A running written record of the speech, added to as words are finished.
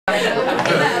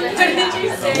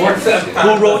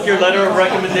Who wrote your letter of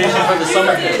recommendation for the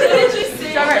summer camp?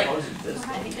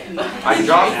 I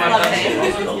dropped my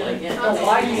pencil.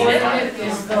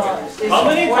 How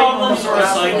many problems are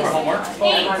assigned for homework?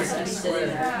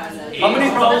 How many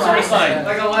problems are assigned?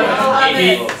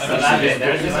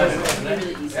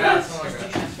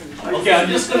 Okay, I'm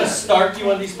just going to start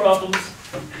you on these problems.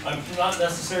 I'm not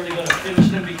necessarily going to finish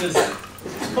them because,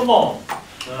 come on.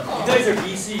 You guys are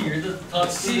BC, you're the top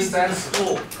students in the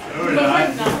school.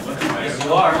 Yes,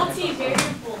 you are.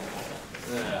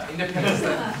 Independent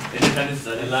study. Independent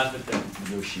study, laugh at them.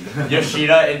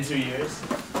 Yoshida in 2 years.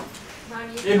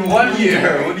 In 1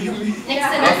 year? What do you mean? Next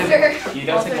semester. You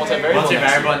don't take multivariable.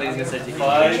 Multivariable and he's going to say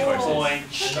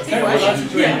 5.4.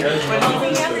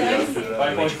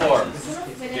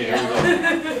 Okay,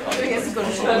 here we go.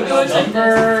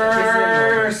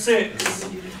 Number 6.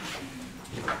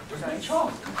 Where's my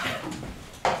chalk?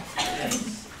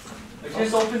 I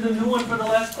just opened a new one for the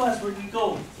last class. Where'd you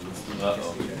go?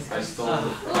 Uh-oh. I stole it. Oh,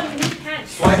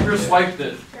 Swiper swiped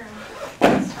it.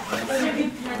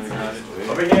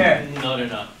 Over here. No, they're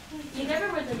not. you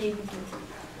never read the name before.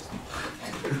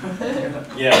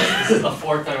 Yes, this is the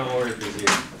 4th time I've ordered this year.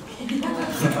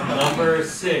 Number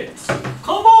 6.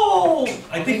 Come on!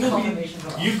 I think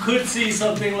you could see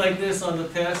something like this on the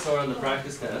test or on the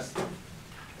practice test.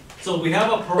 So we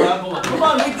have a parabola. Come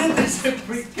on, we did this in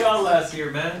pre-cal last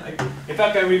year, man. In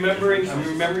fact, I'm remembering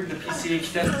the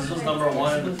PCH test. This was number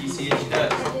 1 in the PCH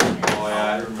test. Oh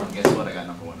yeah, I remember. Guess what? I got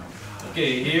number 1 now.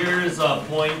 Okay, here's a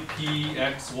point P,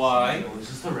 X, Y. Is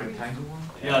this the rectangle one?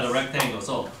 Yeah, the rectangle.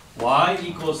 So y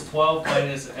equals 12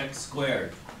 minus x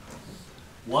squared.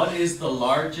 What is the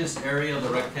largest area the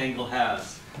rectangle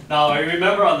has? Now, I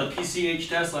remember on the PCH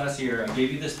test last year, I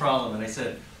gave you this problem and I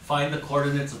said, find the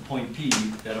coordinates of point P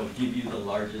that will give you the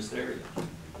largest area.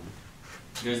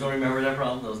 You guys don't remember that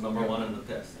problem? That was number 1 on the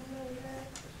test.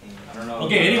 I don't know.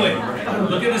 Okay, anyway,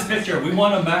 look at this picture. We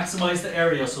want to maximize the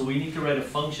area, so we need to write a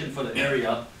function for the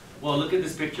area. Well, look at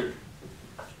this picture.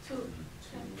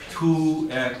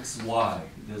 2xy.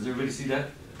 Does everybody see that?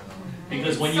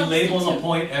 Because when you label a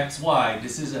point xy,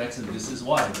 this is x and this is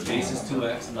y. The base is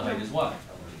 2x and the height is y.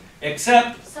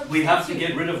 Except we have to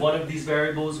get rid of one of these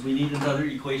variables. We need another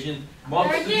equation.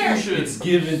 Substitution. It's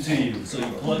given to you. So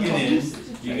you plug it in,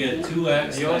 you get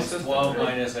 2x times 12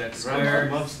 minus x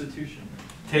squared. Substitution.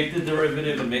 Take the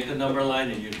derivative and make a number line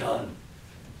and you're done.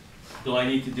 Do I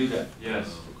need to do that?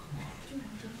 Yes.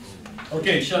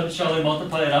 Okay, shall I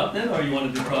multiply it out then, or you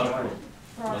want to do product rule?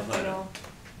 Multiply it out.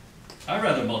 I'd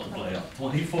rather multiply it out.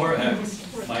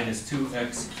 24x minus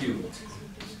 2x cubed.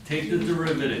 Take the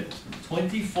derivative.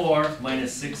 24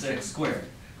 minus 6x squared.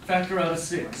 Factor out a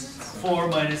 6. 4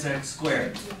 minus x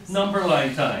squared. Number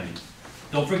line time.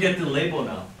 Don't forget to label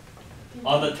now.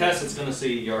 On the test, it's going to say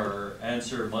your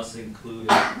answer must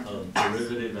include a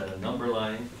derivative and a number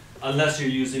line, unless you're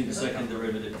using the second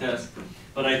derivative test.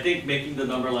 But I think making the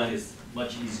number line is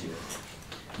much easier.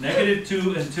 Negative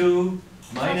 2 and 2,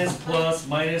 minus plus,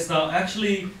 minus. Now,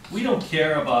 actually, we don't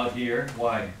care about here.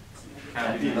 Why?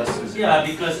 Yeah,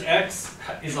 because x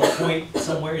is a point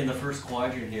somewhere in the first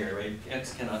quadrant here, right?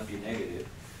 X cannot be negative.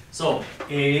 So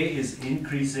a is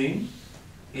increasing,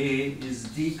 a is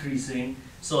decreasing.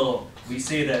 So we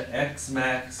say that x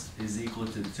max is equal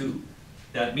to 2.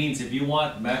 That means if you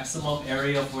want maximum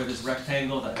area for this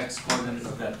rectangle, the x coordinate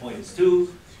of that point is 2,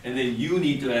 and then you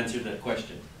need to answer that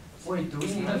question. Wait, do we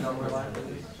need a number line for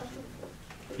this?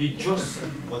 He just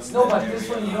No, but this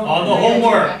one you don't. on the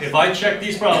homework, if I check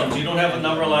these problems, you don't have a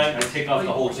number line, I take off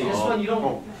the whole thing. This one you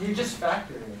don't. You just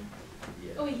factor in.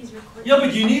 Oh, wait, he's recording. Yeah,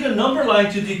 but you need a number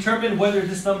line to determine whether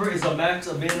this number is a max,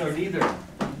 a min, or neither.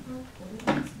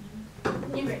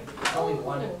 Only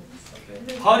one.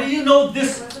 How do you know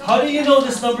this? How do you know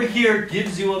this number here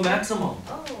gives you a maximum?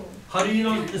 Oh. How do you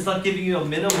know it's not giving you a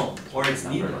minimum or it's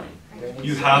neither?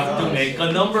 You have to make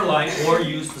a number line or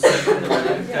use the second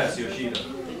derivative test, Yoshida.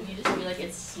 You just feel like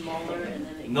it's smaller and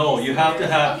then it No, you have to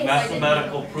have Okay, so I didn't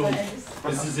mathematical know proof.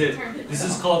 that. This is it. This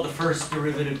is called the first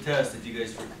derivative test, if you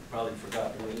guys probably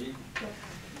forgot already.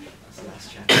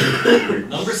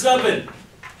 Number 7.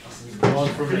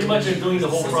 Pretty much I'm doing the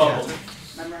whole problem.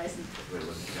 memorizing.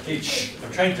 Hey, shh,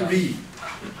 I'm trying to read.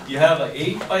 You have an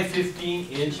 8 by 15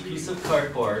 inch piece of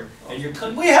cardboard, and you're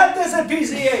cut. We had this at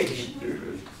PCH.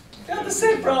 We have the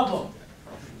same problem.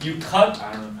 You cut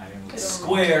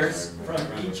squares from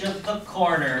each of the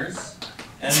corners,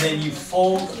 and then you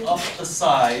fold up the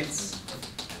sides.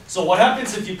 So what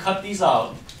happens if you cut these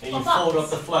out and you fold up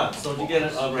the flaps? So you get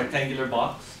a rectangular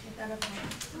box.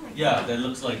 Yeah, that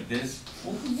looks like this.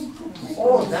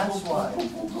 Oh, that's why.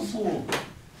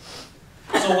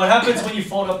 So what happens when you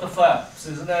fold up the flaps?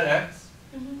 Isn't that X?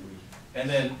 And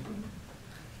then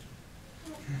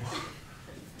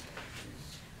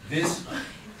this,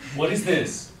 what is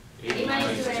this? 8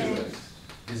 minus 2x.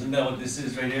 Isn't that what this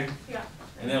is right here? Yeah.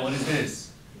 And then what is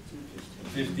this?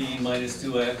 15 minus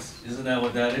 2x, isn't that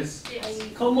what that is? Yes.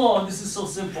 Come on, this is so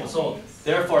simple. So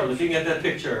therefore, looking at that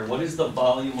picture, what is the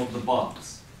volume of the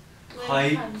box?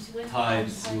 Height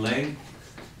times length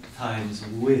times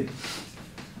width.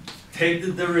 Take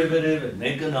the derivative and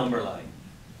make a number line.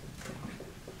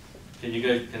 Can you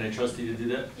guys, can I trust you to do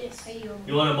that? Yes.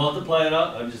 You want to multiply it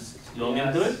out? You want me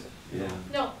to do it? Yeah.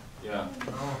 No. Yeah.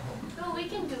 No, we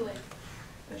can do it.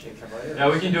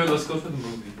 Yeah, we can do it. Let's go for the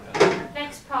movie.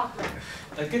 Next problem.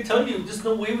 I can tell you, there's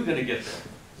no way we're gonna get there.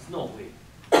 There's no way.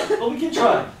 But we can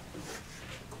try.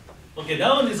 Okay,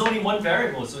 that one is only one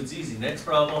variable, so it's easy. Next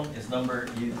problem is number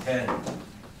 10.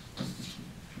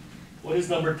 What is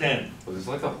number 10? Well, it's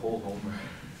like the whole homework.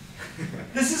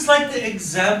 This is like the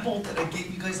example that I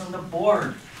gave you guys on the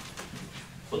board.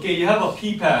 Okay, you have a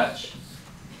pea patch.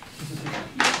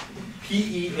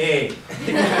 PEA.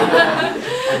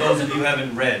 For those of you who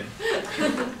haven't read.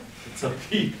 It's a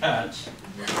pea patch.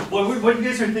 What you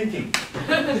guys are thinking?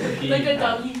 Like a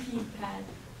doggy pee pad.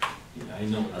 Yeah, I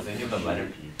know. I was thinking of the letter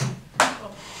P.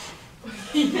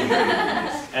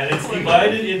 And it's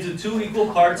divided into 2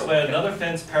 equal parts by another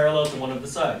fence parallel to one of the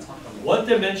sides. What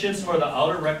dimensions for the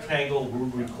outer rectangle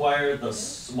would require the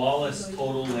smallest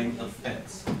total length of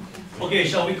fence? Okay,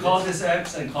 shall we call this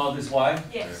X and call this Y?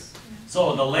 Yes.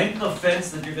 So the length of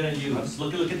fence that you're going to use,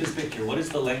 look at this picture. What is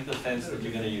the length of fence that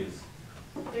you're going to use?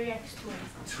 3x,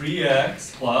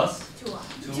 3x plus 2y.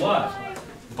 2y.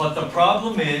 But the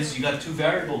problem is you got 2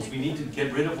 variables. We need to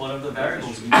get rid of one of the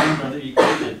variables. We need another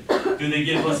equation. Do they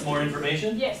give us more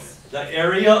information? Yes. The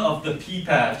area of the pea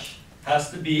patch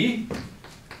has to be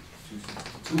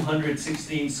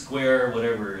 216 square,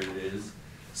 whatever it is.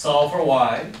 Solve for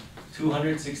y,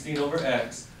 216 over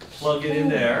x. Plug it in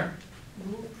there.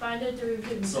 Find the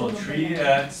derivative. So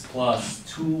 3x plus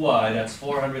 2y, that's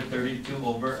 432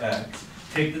 over x.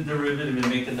 Take the derivative and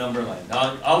make a number line.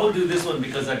 Now, I will do this one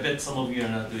because I bet some of you are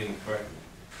not doing it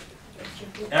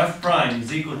correctly. F prime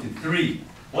is equal to 3.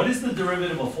 What is the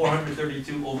derivative of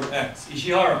 432 over x?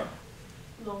 Ishihara.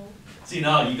 No. See,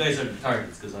 now you guys are the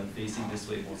targets because I'm facing this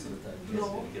way most of the time. You guys are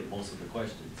No. going to get most of the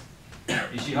questions.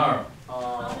 Ishihara.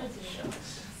 How does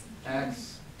it?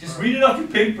 X, Just read it off your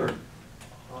paper.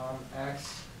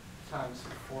 X times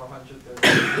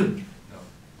 430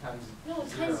 times No,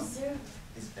 times 0.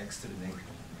 Is X to the negative.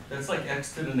 That's like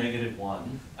x to the negative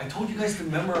 1. I told you guys to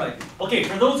memorize. Okay,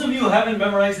 for those of you who haven't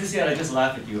memorized this yet, I just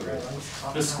laugh at you already.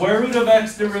 The square root of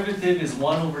x derivative is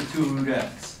 1 over 2 root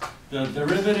x. The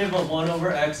derivative of 1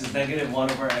 over x is negative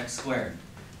 1 over x squared.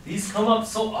 These come up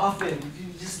so often,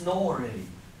 you just know already.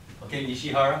 Okay,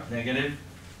 Ishihara, negative.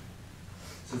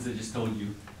 Since I just told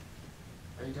you.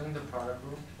 Are you doing the product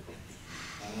rule?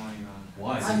 Oh my god.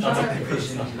 Why? I'm That's trying a to-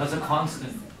 division. That's a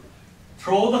constant.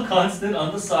 Throw the constant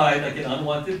on the side like an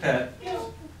unwanted pet.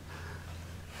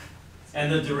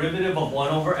 And the derivative of 1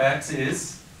 over x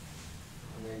is?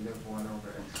 Negative 1 over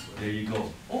X squared. There you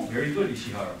go. Oh, very good,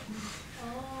 Ishihara.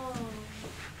 Oh.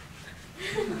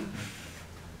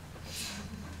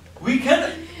 We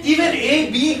can, even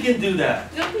AB can do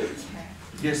that. No, we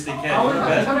Yes, they I can. was You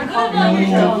trying bet. to What copy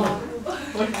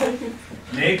about you. your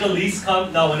Make a least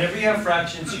common, now whenever you have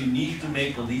fractions, you need to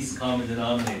make a least common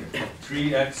denominator.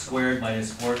 3x squared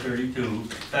minus 432,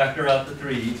 factor out the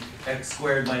 3, x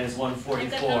squared minus Make a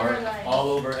 144, number line.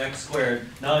 all over x squared.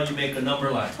 Now you make a number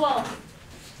line. 12.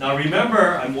 Now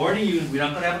remember, I'm warning you, we're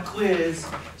not gonna have a quiz,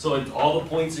 so all the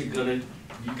points are gonna,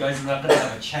 you guys are not gonna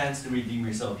have a chance to redeem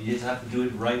yourself. You just have to do it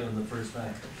right on the first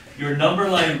time. Your number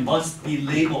line must be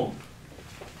labeled.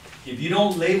 If you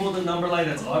don't label the number line,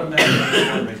 that's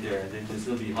automatically right there, and then there's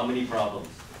gonna be how many problems?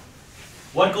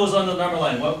 What goes on the number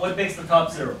line? What makes the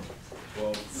top 0?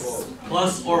 12.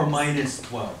 Plus or minus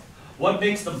 12. What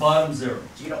makes the bottom 0?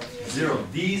 0.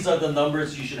 These are the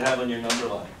numbers you should have on your number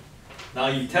line. Now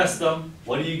you test them.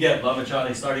 What do you get,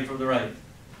 Lamachani, starting from the right?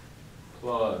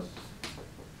 Plus.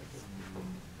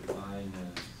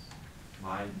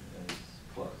 Minus.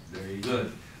 Plus. Very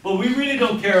good. But we really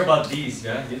don't care about these,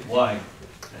 yeah? Why?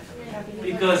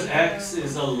 Because x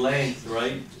is a length,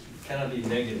 right? It cannot be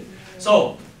negative.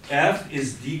 So f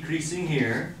is decreasing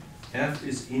here, f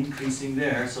is increasing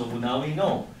there, so now we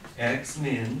know x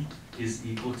min is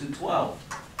equal to 12.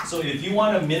 So if you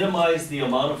want to minimize the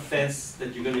amount of fence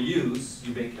that you're going to use,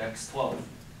 you make x 12.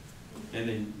 And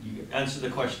then you answer the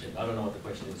question. I don't know what the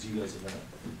question is. You guys are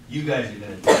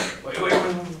going to do it. Wait.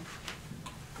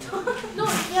 No,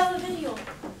 we have a video.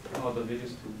 Oh, the videos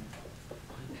too.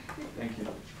 Thank you.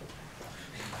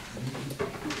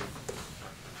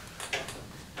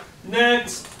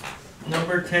 Next,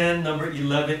 number 10, number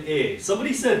 11A.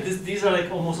 Somebody said these are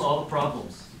like almost all the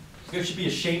problems. You guys should be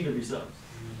ashamed of yourselves.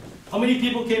 How many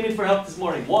people came in for help this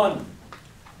morning? 1.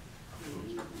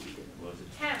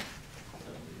 Ten.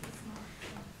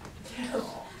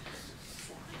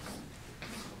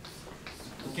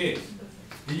 Okay.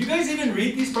 Did you guys even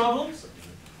read these problems?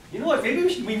 You know what? Maybe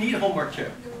we need homework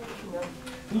check.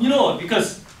 You know what?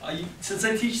 Because since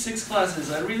I teach 6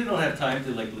 classes, I really don't have time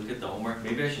to like look at the homework.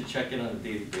 Maybe I should check in on a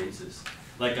daily basis.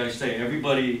 Like I say,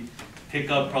 everybody pick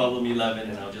up problem 11,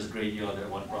 and I'll just grade you on that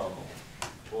one problem.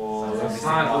 Oh, let's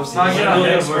not So we're get gonna do an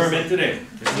ahead of experiment today.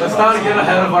 Let's not get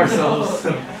ahead of ourselves.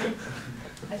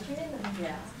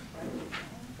 Yeah.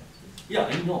 Yeah,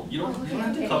 I know. You don't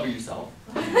have to cover yourself.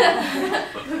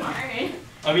 Alright.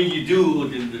 I mean, you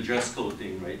do in the dress code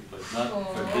thing, right? But not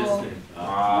for this thing.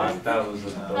 Ah, that was a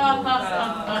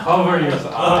Cover cover your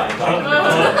eyes.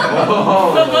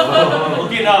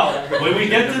 Okay, now, when we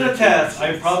get to the test,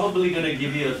 I'm probably gonna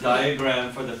give you a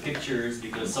diagram for the pictures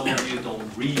because some of you don't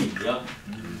read, yeah?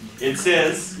 It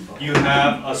says you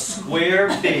have a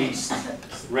square-based,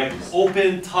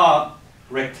 open top,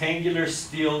 rectangular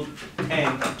steel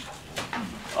tank,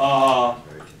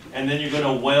 and then you're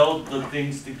gonna weld the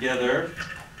things together.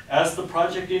 As the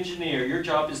project engineer, your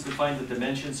job is to find the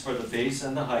dimensions for the base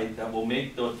and the height that will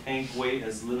make the tank weigh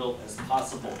as little as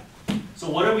possible. So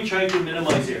what are we trying to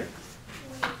minimize here?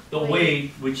 The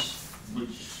weight, which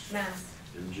Mass.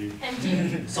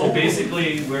 MG. so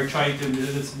basically we're trying to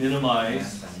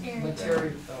minimize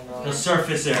Material. the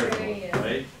surface area,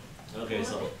 right? Okay,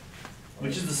 so,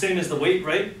 which is the same as the weight,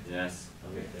 right? Yes.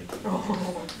 Okay, thank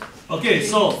you. Okay,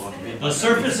 so the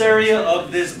surface area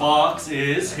of this box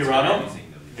is, Hirano,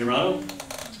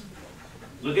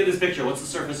 look at this picture. What's the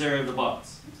surface area of the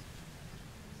box?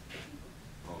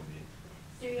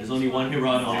 There's only one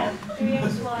Hirano here.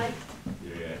 3xy.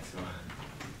 Yeah,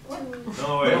 What?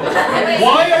 no way.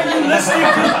 Why are you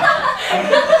listening to?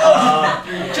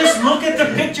 Just look at the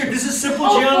picture. This is simple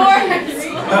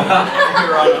geometry.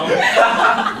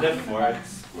 Left, right,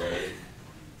 square.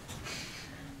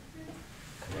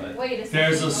 Right. Wait a second.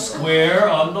 There's a square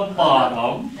on the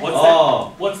bottom.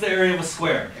 What's the area of a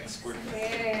square? X squared.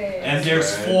 Square. And there's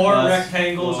Square 4 plus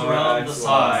rectangles around the 4x,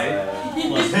 side.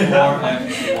 Plus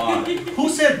 4xy. Who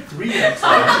said 3xy?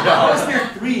 How is there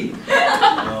 3?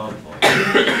 No.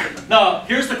 Now,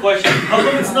 here's the question. How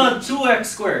come it's not 2x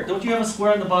squared? Don't you have a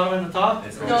square on the bottom and the top?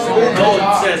 It's No. No,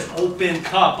 it says open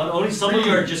top. But only some of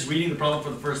you are just reading the problem for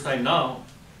the first time now.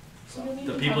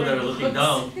 The people that are looking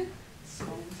down,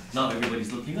 not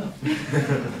everybody's looking up.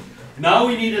 Now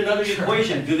we need another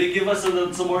equation. Do they give us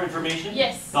some more information?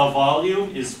 Yes. The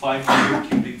volume is 500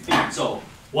 cubic feet. So,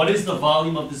 what is the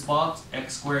volume of this box?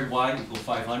 X squared y equals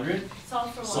 500.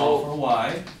 Solve for Solve for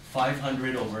y.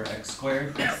 500 over x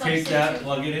squared. Take that,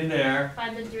 plug it in there.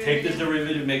 Find the derivative. Take the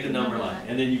derivative, make a number line.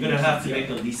 And then you're going to have to make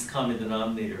the least common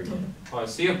denominator again. Oh, I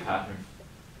see a pattern.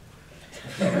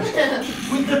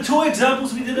 With the 2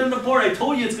 examples we did on the board, I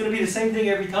told you it's going to be the same thing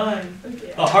every time.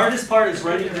 Okay. The hardest part is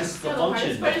writing this the No, the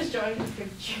function. hardest part is drawing the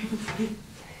picture.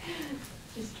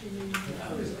 Just kidding.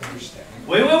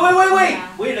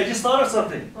 Wait, I just thought of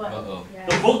something. What? Uh-oh. Yeah.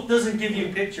 The book doesn't give you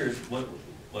pictures. What?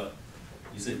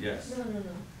 You said yes.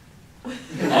 No.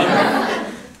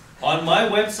 On my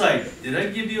website, did I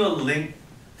give you a link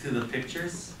to the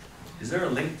pictures? Is there a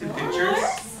link to pictures?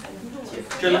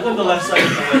 Sure, look on the left side of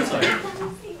the website.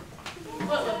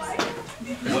 What website?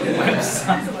 What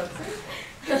website?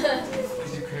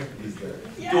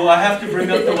 Do I have to bring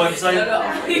up the website? No,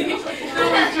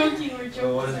 we're joking, we're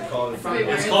So what is joking. it called?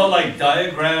 It's called like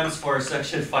diagrams for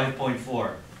section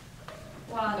 5.4.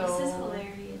 Wow, this is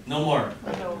hilarious. No more.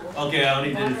 No. Okay, I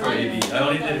only did it for AB. I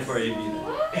only did it for AB.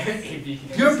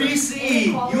 What? You're BC.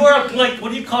 You are like,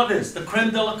 what do you call this? The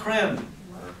creme de la creme.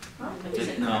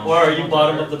 No. Or are you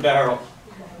bottom of the barrel?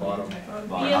 Bottom.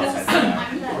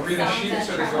 Are we the sheeps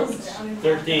or the goats?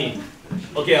 13.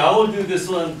 Okay, I will do this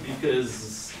one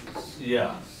because,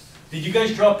 yeah. Did you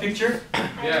guys draw a picture?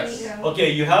 Yes.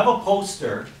 Okay, you have a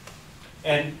poster,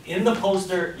 and in the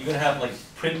poster, you're gonna have like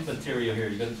print material here.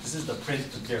 This is the print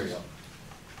material.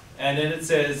 And then it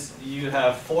says you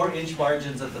have 4-inch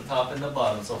margins at the top and the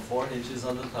bottom, so 4 inches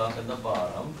on the top and the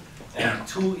bottom, and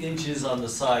 2 inches on the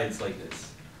sides like this.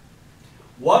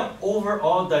 What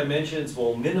overall dimensions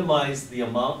will minimize the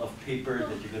amount of paper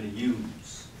that you're gonna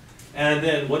use? And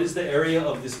then what is the area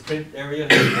of this print area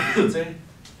here? What does it say?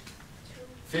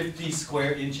 50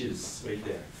 square inches right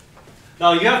there.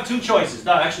 Now you have 2 choices.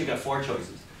 Now actually you got 4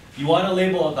 choices. You want to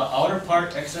label the outer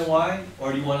part X and Y,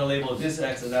 or do you want to label this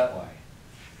X and that Y?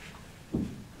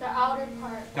 The outer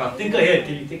part. Now think ahead.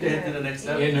 Can you think ahead to the next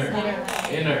step?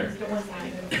 Inner.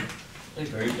 Okay,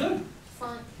 very good.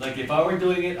 Front. Like if I were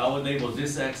doing it, I would label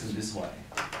this X and this Y.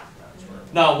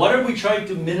 Now, what are we trying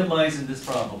to minimize in this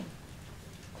problem?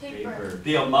 Paper.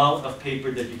 The amount of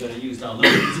paper that you're going to use. Now, look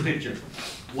at this picture.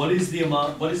 What is the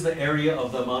amount? What is the area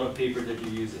of the amount of paper that you're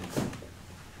using?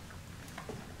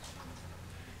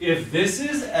 If this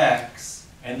is X,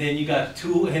 and then you got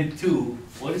 2 and 2,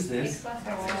 what is this?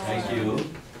 Thank you.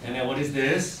 And then what is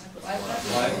this?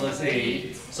 Y plus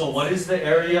 8. So what is the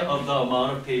area of the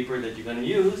amount of paper that you're going to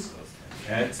use?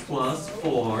 X plus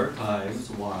 4 times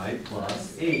Y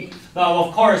plus 8. Now,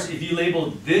 of course, if you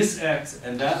label this X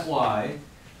and that Y,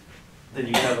 then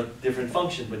you have a different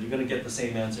function, but you're going to get the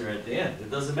same answer at the end.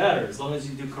 It doesn't matter as long as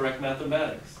you do correct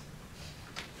mathematics.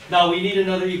 Now, we need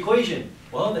another equation.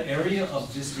 Well, the area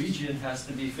of this region has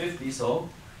to be 50, so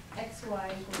X,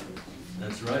 Y equals 50.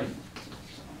 that's right.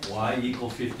 Y equal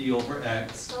 50 over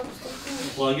X. So 15.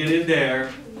 Plug it in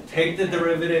there, take the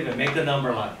derivative, and make the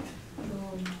number line.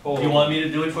 Oh. Do you want me to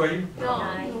do it for you?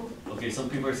 No. Okay, some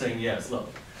people are saying yes, look.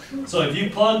 So if you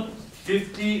plug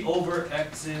 50 over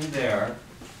X in there,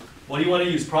 what do you want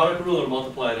to use, product rule or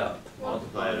multiply it out?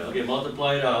 Multiply it out. Okay,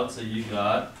 multiply it out, so you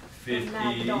got 50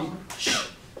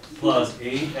 plus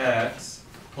 8X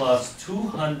plus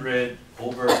 200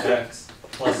 over X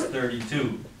plus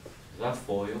 32. Is that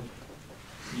foil?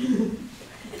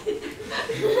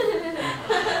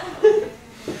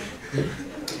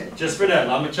 Just for that,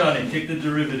 Lamachane, take the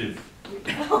derivative.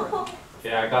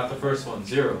 Yeah, I got the first one,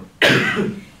 0.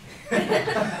 8.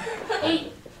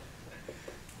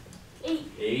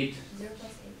 8 0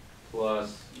 plus 8.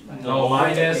 plus, You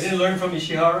minus, didn't learn from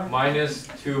Ishihara? minus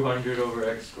 200 over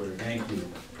X squared. Thank you.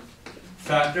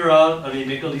 Factor out,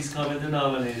 make a least common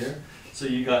denominator. So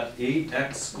you got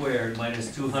 8x squared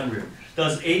minus 200.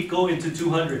 Does 8 go into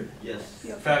 200? Yes.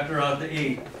 Factor out the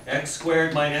 8. X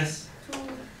squared minus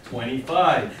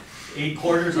 25. 8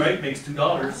 quarters, right? Makes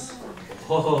 $2.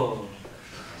 Oh.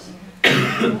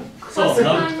 Plus So or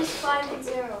minus 5 and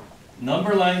 0.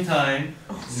 number line time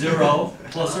 0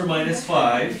 plus or minus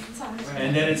 5.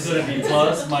 And then it's going to be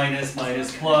plus, minus,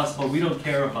 minus, plus. But we don't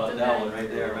care about that one right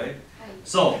there, right?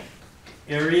 So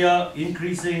area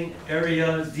increasing,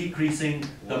 area decreasing,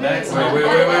 the maximum. Wait.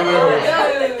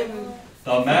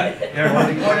 The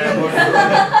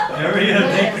area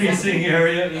decreasing,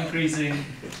 area increasing.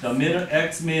 The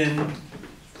x min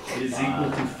is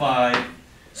equal to 5.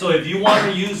 So if you want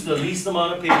to use the least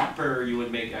amount of paper, you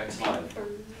would make x 5.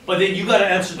 But then you got to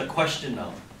answer the question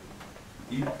now.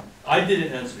 I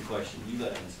didn't answer the question. You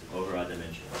got to answer. Overall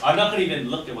dimension. I'm not going to even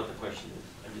look at what the question is.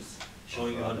 I'm just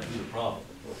showing you how to do the problem.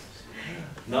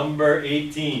 Number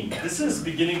 18. This is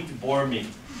beginning to bore me.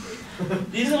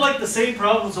 These are like the same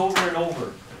problems over and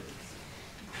over.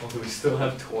 Oh, we still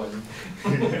have 20.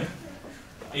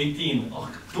 18. Oh,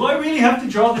 do I really have to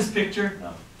draw this picture?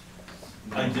 No.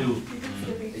 I do.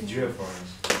 They drew it for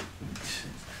us.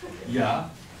 Yeah.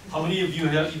 How many of you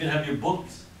even have your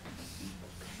books?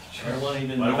 I don't want to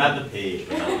even What know. about the page,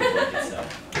 but not the book itself?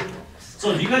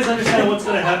 So do you guys understand what's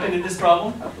going to happen in this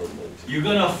problem? You're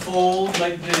going to fold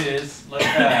like this, like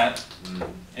that,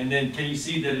 and then can you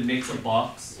see that it makes a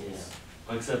box?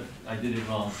 Except I did it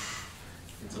wrong.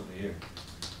 It's over here.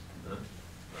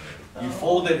 You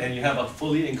fold it and you have a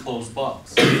fully enclosed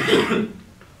box. Yep.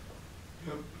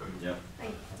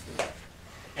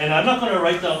 And I'm not going to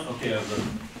write down, okay, I've got,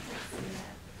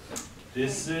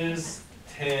 this is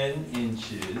 10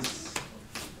 inches.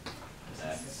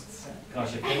 X.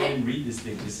 Gosh, I can't even read this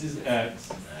thing. This is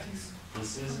X.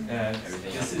 This is X.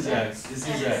 This is X. This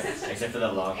is X. Except for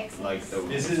the lock, like the.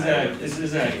 This is X. This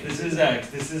is X. This is X.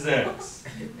 This is X.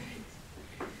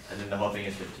 And then the whole thing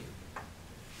is 15.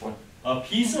 A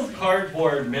piece of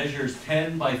cardboard measures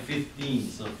 10 by 15,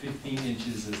 so 15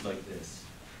 inches is like this.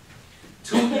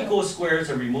 2 equal squares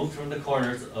are removed from the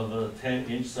corners of a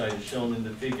 10-inch side as shown in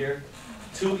the figure.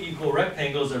 2 equal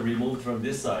rectangles are removed from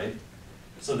this side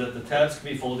so that the tabs can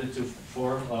be folded to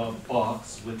form a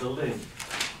box with a lid.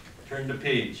 Turn the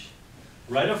page.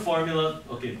 Write a formula,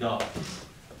 okay, done.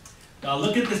 Now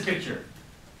look at this picture.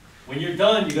 When you're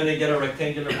done, you're going to get a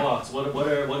rectangular box. What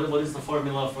is the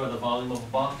formula for the volume of a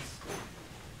box?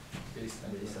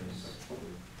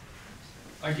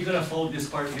 Aren't you going to fold this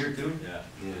part here too? Yeah.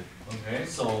 Okay,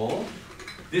 so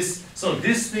this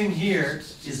thing here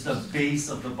is the base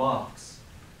of the box.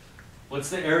 What's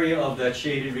the area of that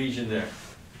shaded region there?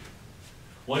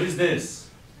 What is this?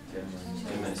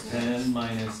 10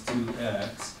 minus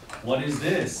 2x. What is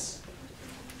this?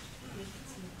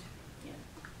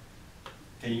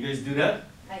 Can you guys do that?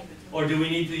 Or do we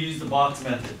need to use the box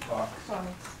method?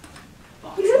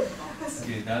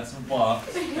 Okay, that's a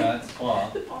box, that's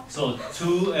box. So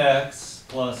 2x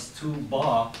plus 2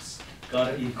 box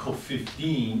gotta equal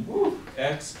 15.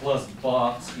 X plus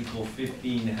box equal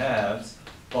 15 halves.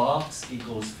 Box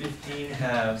equals 15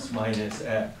 halves minus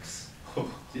x.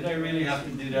 Did I really have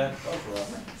to do that?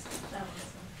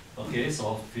 Okay,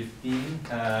 so 15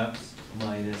 halves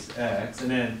minus x,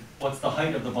 and then what's the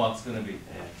height of the box gonna be?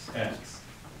 X.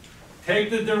 Take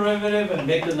the derivative and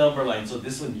make the number line. So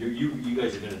this one, you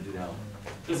guys are gonna do that one.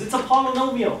 Because it's a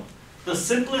polynomial. The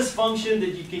simplest function that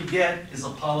you can get is a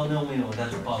polynomial.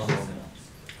 That's a polynomial.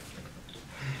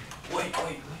 Wait.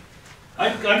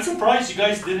 I'm surprised you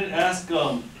guys didn't ask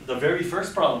the very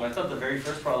first problem. I thought the very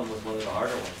first problem was one of the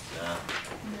harder ones. Nah.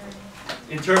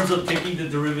 In terms of taking the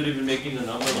derivative and making the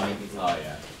number line. Oh,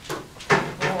 yeah.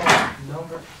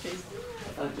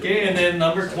 Okay, and then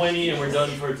number 20, and we're done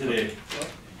for today.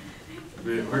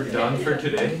 We're done for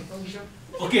today?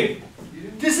 Okay,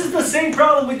 this is the same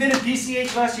problem we did in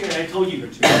PCH last year, and I told you,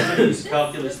 I'm going to use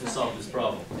calculus to solve this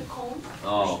problem.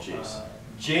 Oh, jeez.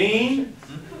 Jane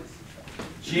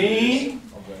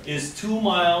is 2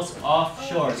 miles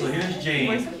offshore. So here's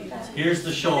Jane, here's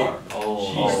the shore.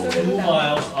 She's 2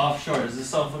 miles offshore. Does this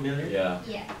sound familiar? Yeah.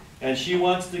 Yeah. And she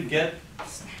wants to get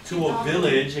to a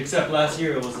village, except last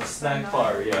year it was a snack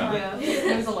bar, yeah.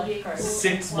 There's a lifeguard.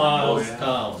 6 miles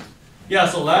down. Yeah,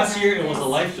 so last year it was a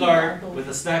lifeguard with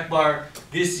a snack bar.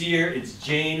 This year it's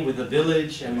Jane with a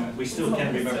village, and we still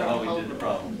can't remember how we did the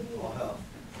problem.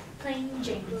 Plain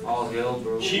Jane. All hail,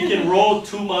 bro. She can row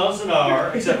 2 miles an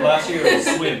hour, except last year it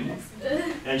was swim.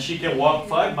 And she can walk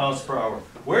 5 miles per hour.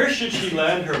 Where should she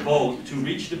land her boat to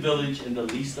reach the village in the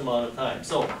least amount of time?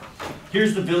 So,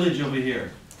 here's the village over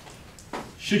here.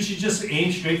 Should she just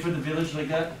aim straight for the village like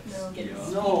that?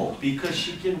 No, because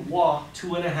she can walk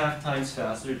 2.5 times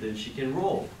faster than she can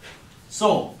row.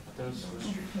 So,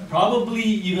 probably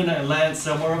you're gonna land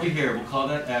somewhere over here, we'll call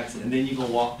that X, and then you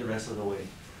can walk the rest of the way.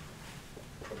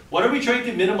 What are we trying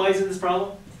to minimize in this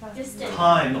problem? Distance.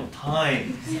 Time, no,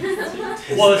 time.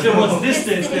 Well, if it was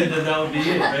distance, then that would be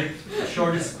it, right? The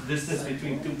shortest distance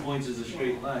between 2 points is a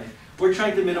straight line. We're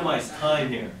trying to minimize time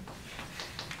here.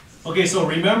 Okay, so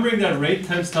remembering that rate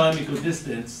times time equals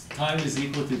distance, time is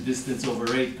equal to distance over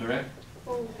rate, correct?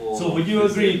 So would you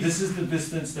agree this is the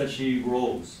distance that she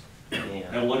rows?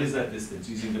 And what is that distance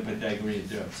using the Pythagorean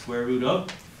theorem? Square root of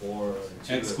 4.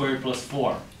 x squared plus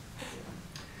 4.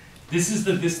 This is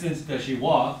the distance that she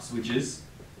walks, which is?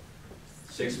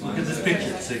 6 Look at minus this X.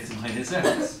 picture, 6 minus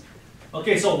x.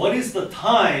 Okay, so what is the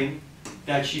time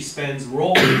that she spends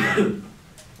rowing?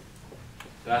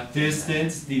 That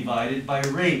Distance divided by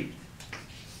rate.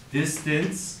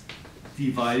 Distance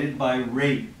divided by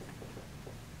rate.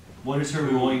 What is her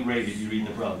rowing rate if you read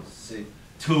the problem? 6.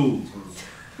 2.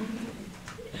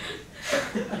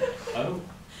 Oh.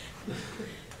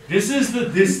 This is the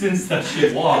distance that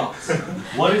she walks.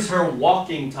 What is her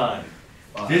walking time?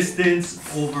 Distance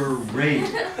over rate.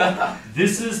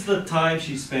 This is the time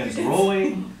she spends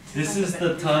rowing. This is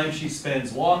the time she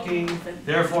spends walking.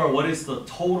 Therefore, what is the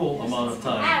total amount of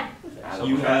time?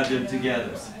 You add them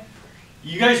together.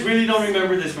 You guys really don't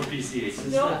remember this from PCH?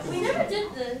 Isn't No, that we cool? never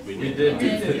did this. We did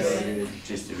this.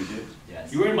 Just did we do it?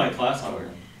 Yes. You were in my class,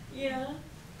 Howard. Yeah.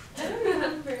 I don't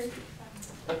remember.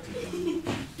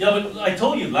 Yeah, but I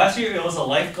told you, last year it was a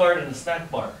lifeguard and a snack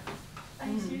bar.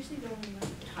 I seriously don't remember.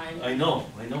 I know.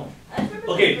 I remember.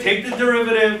 Okay, take the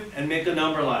derivative and make a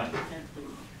number line.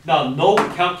 Now, no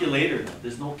calculator.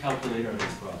 There's no calculator in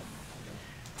this problem.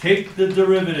 Take the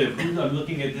derivative. I'm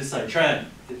looking at this side. Tran,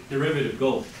 derivative,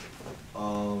 go.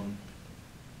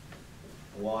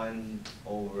 1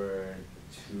 over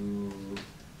 2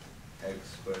 x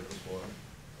squared plus 4.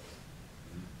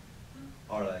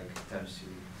 Or like times 2.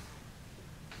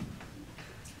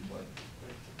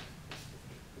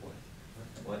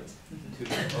 What? 2.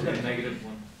 Okay, negative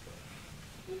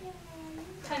 1.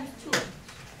 Times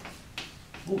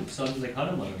 2. Ooh, sounds like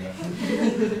Hanuman.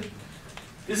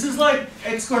 This is like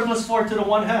x squared plus 4 to the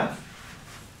 1/2.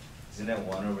 Isn't that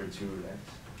 1 over 2 x?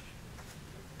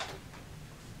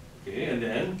 Okay, and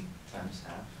then Times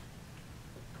half.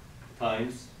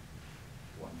 times.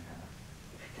 1/2.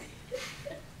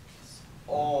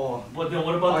 Oh. But then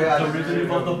what about yeah, the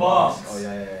derivative of the box? Oh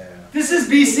yeah. This is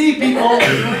BC, people.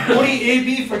 Only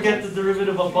AB forget the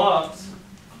derivative of box.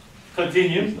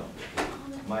 Continue.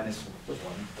 Minus 1.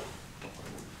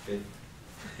 Fifth.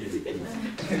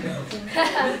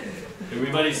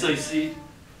 Everybody say C.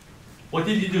 What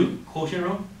did you do? Quotient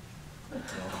row?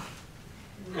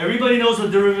 No. Everybody knows the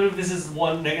derivative. This is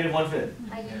 -1/5.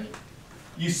 I did.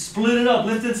 You split it up,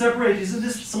 lift and separate. Isn't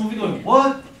this some of you going,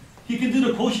 what? He can do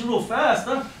the quotient real fast,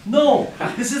 huh? No,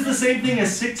 this is the same thing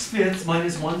as 6/5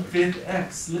 minus 1/5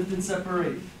 x. Lift and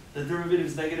separate. The derivative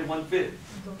is negative 1/5.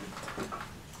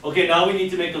 Okay, now we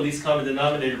need to make a least common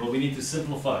denominator, but we need to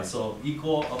simplify. So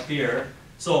equal up here.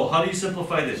 So how do you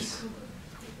simplify this?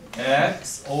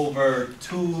 X over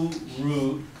 2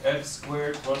 root x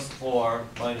squared plus 4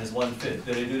 minus 1/5.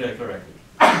 Did I do that correctly?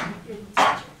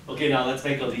 Okay, now let's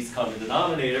make a least common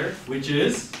denominator, which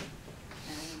is,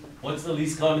 what's the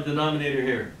least common denominator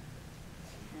here?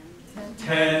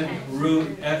 10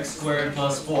 root x squared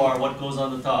plus 4. What goes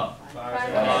on the top?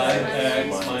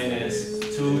 5x minus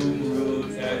 2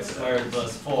 root x squared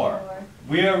plus 4.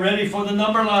 We are ready for the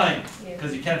number line,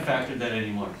 because you can't factor that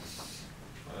anymore.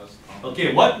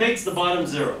 Okay, what makes the bottom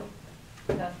 0?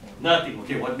 Nothing. Nothing.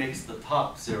 Okay, what makes the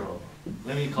top 0?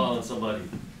 Let me call on somebody.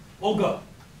 Olga!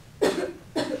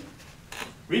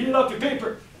 Read it off your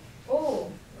paper. Oh.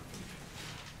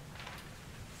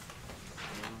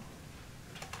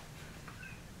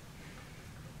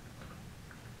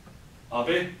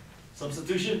 Abe,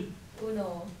 substitution?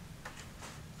 Uno.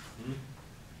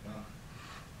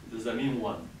 Does that mean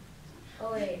 1?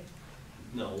 Oh wait.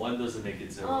 No, 1 doesn't make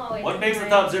it 0. Oh, wait, What makes the right.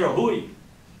 top 0? Hui.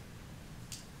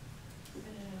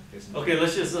 Isn't Okay,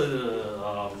 let's just,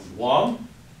 Wong,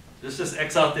 let's just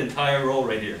X out the entire row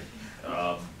right here.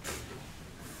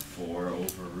 4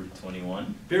 over root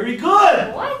 21. Very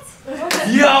good! What?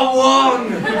 Yeah,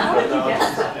 Wong! How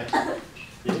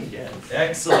did you guess?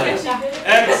 Excellent.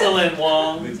 Excellent,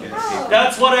 Wong. Good guess. Oh.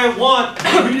 That's what I want.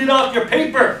 Read it off your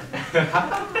paper.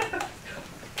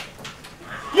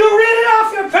 You read it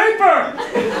off your paper!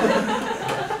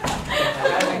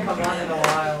 Hasn't come on in a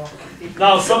while.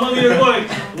 Now, some of you are going,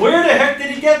 where the heck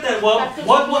did he get that? Well,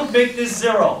 what would make this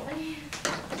 0?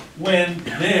 When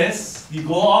this, you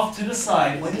go off to the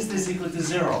side, when is this equal to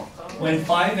 0? When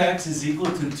 5x is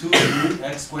equal to 2 root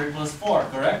x squared plus 4,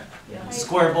 correct? Yeah.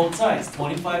 Square both sides.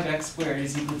 25x squared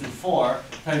is equal to 4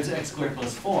 times x squared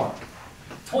plus 4.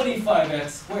 25x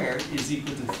squared is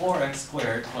equal to 4x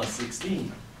squared plus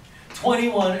 16.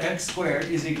 21x squared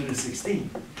is equal to 16.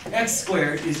 X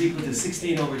squared is equal to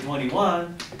 16 over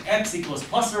 21. X equals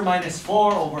plus or minus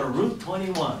 4 over root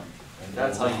 21. And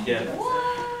that's how you get it.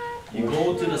 What? You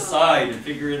go to the side and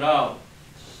figure it out.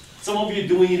 Some of you are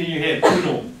doing it in your head.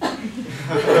 Uno.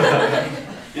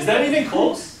 Is that even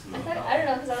close? I don't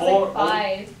know, because I was Four-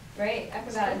 like 5, right? I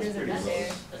forgot there's a root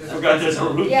there. I forgot there's a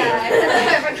root Yeah,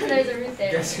 there. I forgot there's a root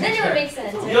there. Then it would make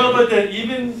sense. Right? Yeah, but then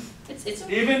even It's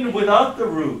even without the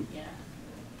root, yeah.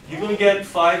 you're gonna get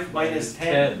 5 minus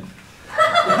 10.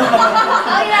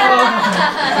 Oh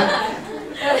yeah!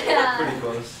 Oh yeah! Pretty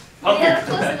close. Yeah,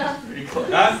 close enough. Pretty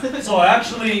close. So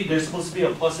actually, there's supposed to be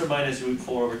a plus or minus root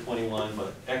 4 over 21,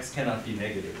 but x cannot be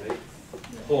negative, right?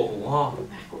 Oh, wow.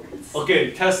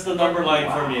 Okay, test the number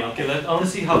line for me. Okay, I want to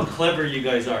see how clever you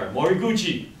guys are.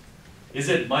 Moriguchi, is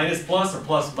it minus plus or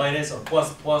plus minus or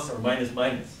plus plus or minus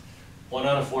minus? 1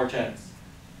 out of 4 chance.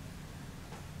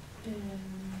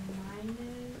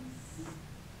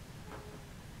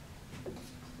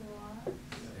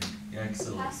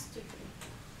 Excellent. Has to be.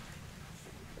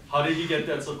 How did you get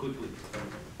that so quickly?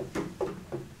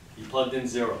 You plugged in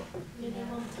 0.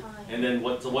 Minimum time. And then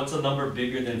what's a number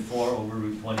bigger than 4 over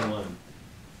root 21?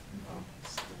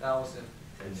 That was it.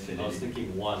 I was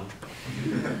thinking 1.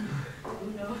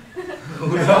 No.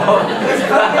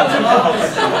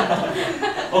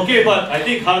 Okay, but I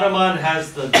think Hanuman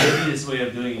has the devious way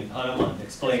of doing it. Hanuman,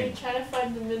 explain. You try to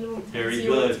find the minimum. Very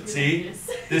zero good. to be See?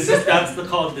 devious. That's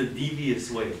called the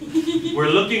devious way. We're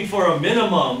looking for a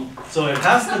minimum, so it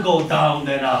has to go down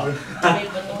then up.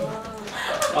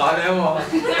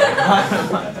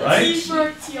 Right?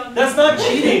 T-shirt, T on That's not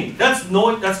cheating. That's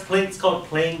playing. It's called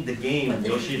playing the game,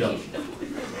 Yoshida.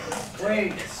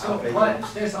 Wait, so what?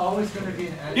 There's always going to be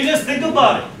an answer. You just think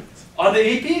about it. On the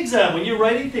AP exam, when you're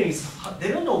writing things, they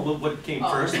don't know what came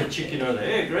first, the chicken or the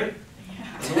egg, right?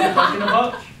 You know what I'm talking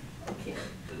about?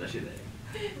 There's actually the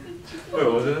egg. Wait,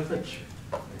 was it that?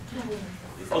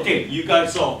 Okay, you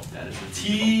guys saw. That is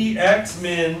Tx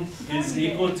min is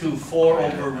equal to 4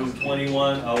 over root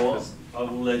 21. I will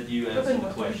let you answer the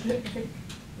question.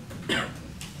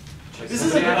 This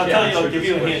is I'll tell you, I'll give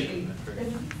you a hint.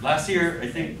 Last year, I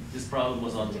think this problem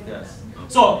was on the test.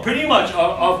 So pretty much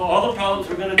of all the problems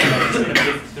we're gonna do, I'm just gonna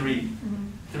pick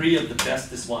three of the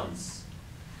bestest ones.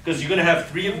 Because you're gonna have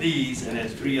 3 of these and then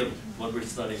 3 of what we're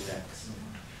studying next.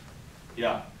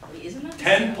 Yeah. Wait, isn't that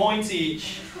 10 points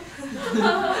each.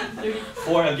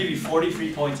 I'll give you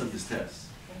 43 points on this test.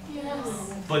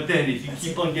 Yes. But then if you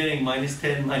keep on getting minus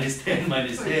 10, minus 10,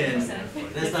 minus 10,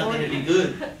 that's not gonna be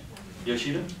good.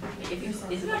 Yoshida? If you,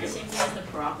 isn't that the same thing as the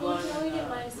parabola,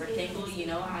 rectangle, you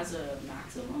know, has a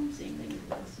maximum, same thing as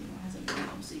this, you know, has a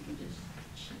minimum, so you can just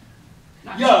cheat.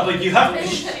 Not Yeah, cheat. but you have to,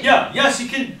 yes, you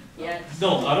can, Yeah. it's-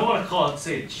 no, I don't wanna call it,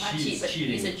 say Not cheat, cheat, but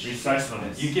cheating. it's a cheat.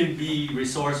 Resourcefulness. You can be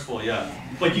resourceful, yeah,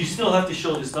 but you still have to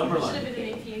show this number Should have line. been an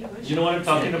AP English. You know what I'm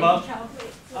talking about?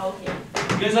 Oh, okay.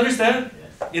 You guys understand?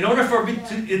 In order for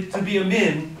it to be a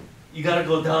min, you gotta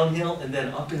go downhill and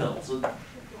then uphill, so,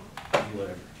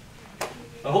 whatever.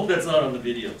 I hope that's not on the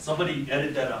video, somebody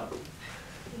edit that out.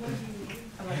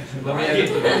 Let me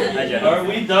edit the Are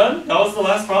we done? That was the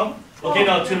last problem? Okay,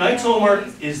 now tonight's homework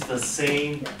is the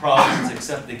same problems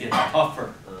except they get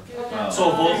tougher.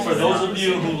 So for those of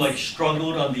you who like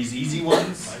struggled on these easy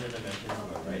ones,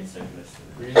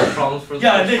 Reading the problems for the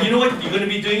yeah, and then you know what? You're gonna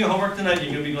be doing your homework tonight,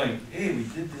 you're gonna be going, hey, we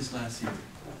did this last year.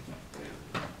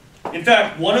 In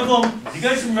fact, one of them, do you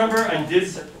guys remember I did,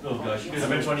 oh gosh, you guys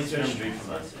Number remember? 22 and 3 from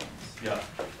last year. Yeah.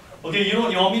 Okay, you know,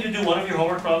 you want me to do one of your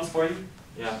homework problems for you?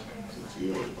 Yeah.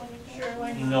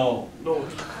 No. No.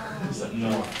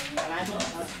 No. And I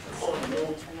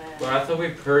don't But I thought we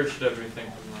purged everything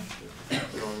from last year. I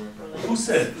don't remember. Who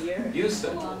said? You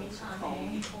said.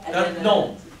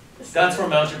 No. That's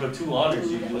from Algebra 2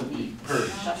 honors, you purge.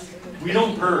 We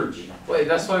don't purge. Wait,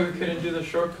 that's why we couldn't do the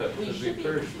shortcut, because we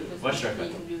purged it. What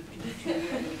shortcut?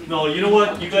 No, you know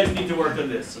what? You guys need to work on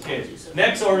this, okay?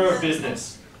 Next order of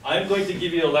business. I'm going to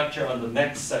give you a lecture on the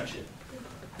next section,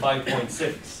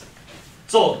 5.6.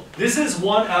 So, this is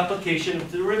one application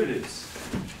of derivatives.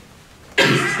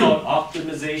 This is called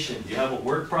optimization. You have a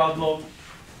word problem,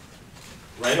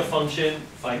 write a function,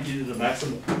 find either the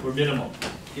maximum or minimum,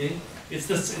 okay?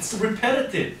 It's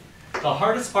repetitive. The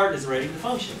hardest part is writing the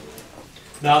function.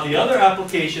 Now, the other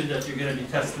application that you're going to be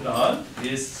tested on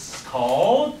is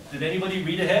called, did anybody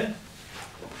read ahead?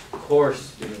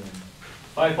 Course.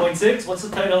 5.6, what's the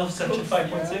title of section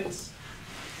 5.6? It's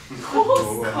I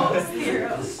don't know how to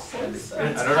called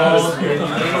spell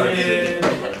that. related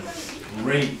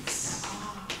rates.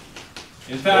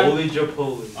 In fact, Holy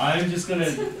Jopoli. I'm just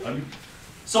gonna,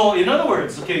 so in other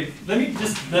words, okay,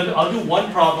 I'll do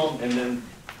one problem and then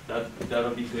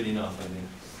that'll be good enough, I think.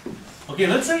 Okay,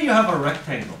 let's say you have a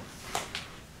rectangle.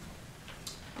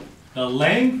 The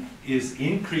length is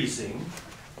increasing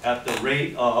at the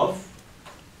rate of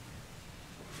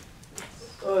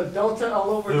Delta all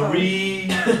over.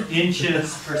 3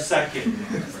 inches per second.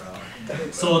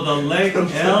 So the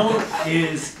length L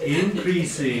is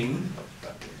increasing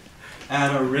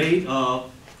at a rate of,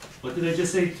 what did I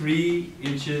just say, 3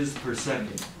 inches per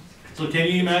second. So can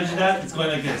you imagine that? It's going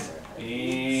like this.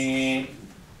 The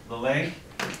length.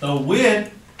 The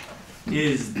width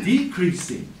is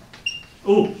decreasing.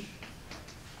 Oh,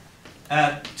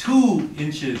 at 2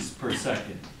 inches per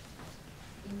second.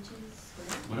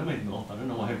 What am I, no, I don't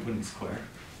know why I'm putting square,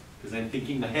 because I'm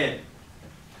thinking ahead.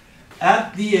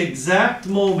 At the exact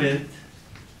moment,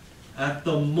 at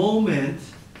the moment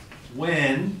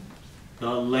when the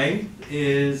length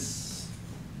is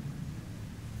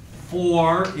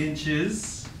 4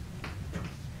 inches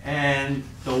and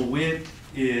the width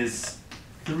is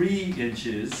 3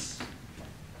 inches,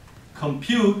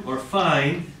 compute or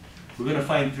find, we're going to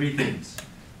find 3 things.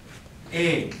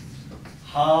 A,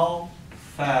 how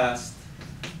fast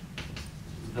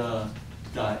the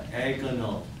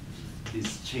diagonal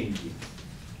is changing.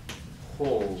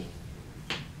 Oh.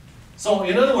 So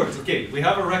in other words, okay, we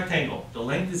have a rectangle. The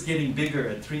length is getting bigger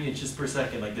at 3 inches per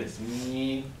second, like this.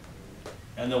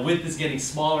 And the width is getting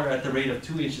smaller at the rate of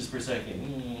 2 inches per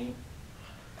second.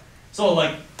 So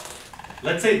like,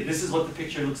 let's say this is what the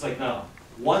picture looks like now.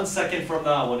 1 second from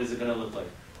now, what is it going to look like?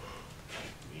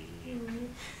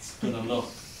 It's going to look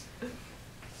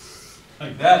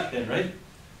like that then, right?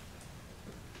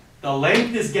 The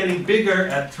length is getting bigger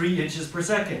at 3 inches per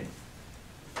second.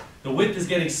 The width is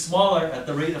getting smaller at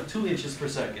the rate of 2 inches per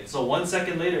second. So 1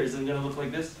 second later, is it going to look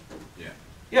like this? Yeah.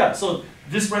 Yeah, so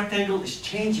this rectangle is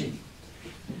changing.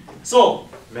 So,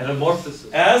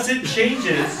 Metamorphosis. as it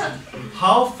changes,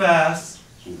 how fast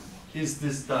is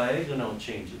this diagonal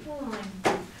changing?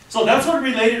 So that's what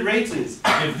related rates is.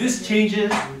 If this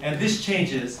changes and this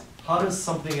changes, how does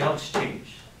something else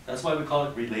change? That's why we call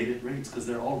it related rates, because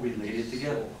they're all related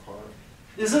together.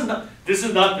 This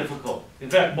is not difficult. In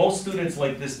fact, most students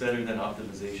like this better than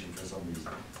optimization for some reason.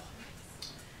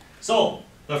 So,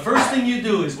 the first thing you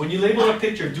do is when you label a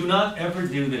picture, do not ever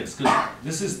do this,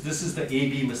 because this is the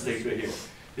AB mistake right here.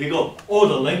 They go, oh,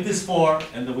 the length is 4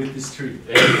 and the width is 3.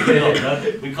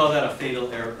 No, we call that a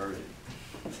fatal error already.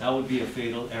 That would be a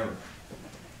fatal error.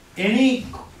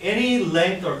 any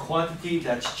length or quantity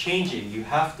that's changing, you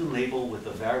have to label with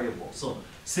a variable. So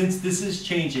since this is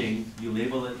changing, you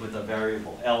label it with a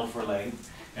variable, L for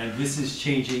length, and this is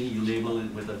changing, you label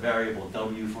it with a variable,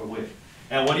 W for width.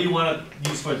 And what do you want to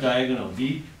use for diagonal,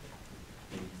 D?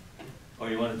 Or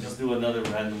you want to just do another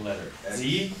random letter?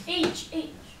 Z? H.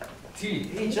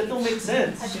 T. H, that don't make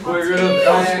sense. Square root of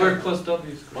L squared plus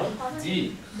W squared. What?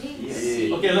 D.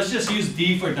 Yeah. Okay, let's just use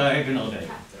D for diagonal then.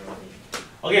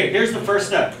 Okay, here's the first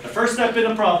step. The first step in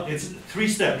a problem, it's 3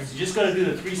 steps. You just gotta do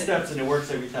the 3 steps and it works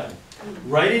every time.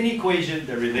 Write an equation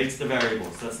that relates the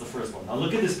variables. That's the first one. Now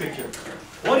look at this picture.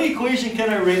 What equation can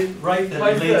I write that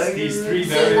relates these 3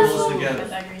 variables together?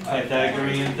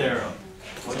 Pythagorean theorem.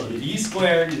 So D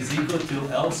squared is equal to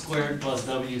L squared plus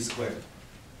W squared.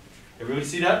 Everybody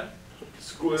see that?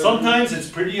 Sometimes it's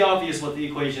pretty obvious what the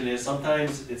equation is.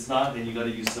 Sometimes it's not, and you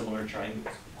gotta use similar triangles.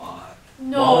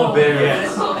 Mama bear.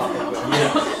 Yes.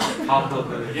 Yes. Papa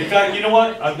bear. In fact, you know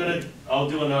what? I'll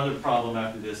do another problem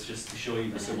after this just to show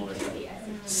you the similar stuff.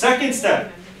 Second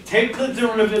step, take the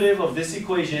derivative of this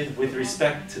equation with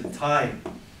respect to time.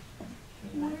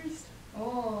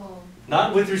 Oh.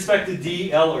 Not with respect to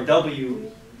D, L, or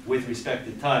W, with respect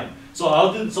to time. So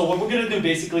what we're gonna do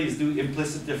basically is do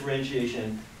implicit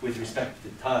differentiation with respect to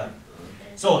time.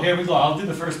 So here we go, I'll do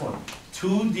the first one.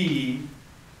 2D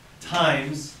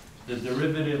times the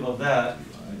derivative of that.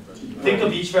 Think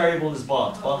of each variable as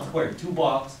box squared, 2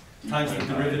 box times the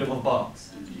derivative of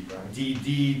box.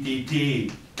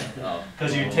 dt.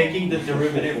 Because you're taking the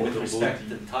derivative with respect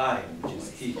to time, which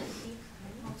is t.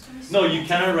 No, you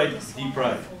cannot write d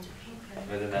prime.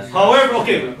 However,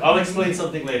 okay, I'll explain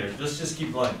something later. Let's just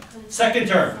keep going. Second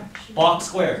term, box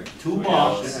squared, 2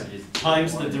 box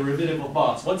times the derivative of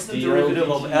box. What's the derivative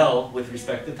of L with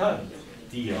respect to time?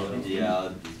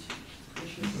 dl.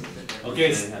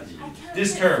 Okay,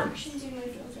 this term,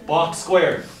 box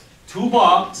squared, 2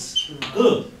 box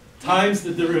times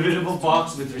the derivative of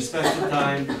box with respect to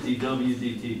time, dw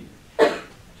dt.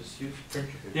 Just use printer.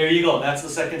 There you go, that's the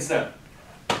second step.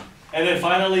 And then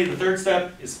finally, the third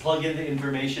step is plug in the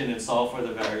information and solve for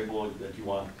the variable that you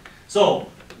want. So,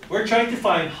 we're trying to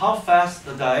find how fast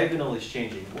the diagonal is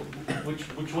changing.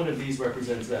 Which one of these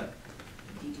represents that?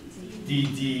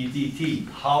 dt,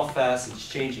 how fast it's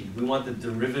changing. We want the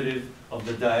derivative of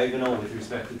the diagonal with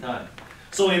respect to time.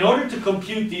 So in order to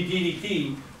compute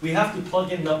dt, we have to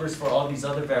plug in numbers for all these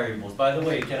other variables. By the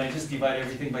way, can I just divide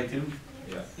everything by 2?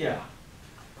 Yeah.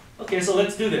 Okay, so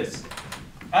let's do this.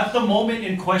 At the moment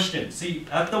in question, see,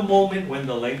 at the moment when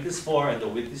the length is 4 and the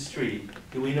width is 3,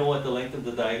 do we know what the length of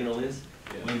the diagonal is?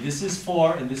 Yeah. When this is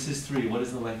 4 and this is 3, what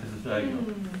is the length of the diagonal?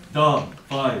 Duh,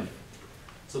 5.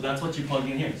 So that's what you plug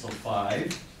in here. So 5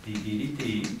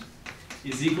 dt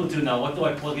is equal to, now what do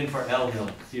I plug in for L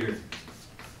here?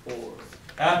 4.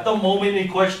 At the moment in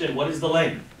question, what is the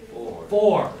length?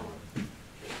 4.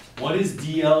 What is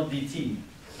dl dt?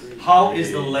 How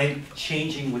is the length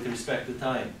changing with respect to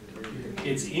time?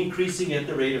 It's increasing at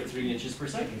the rate of 3 inches per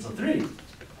second, so 3.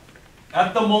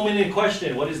 At the moment in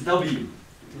question, what is W?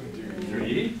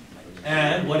 3.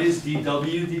 And what is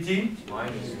dW dt?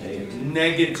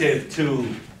 Negative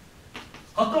 2.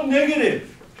 How come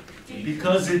negative?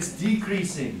 Because it's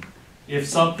decreasing. If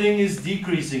something is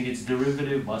decreasing, its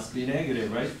derivative must be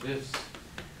negative, right? This.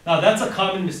 Now that's a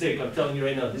common mistake, I'm telling you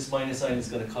right now. This minus sign is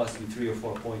going to cost you 3 or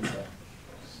 4 points now.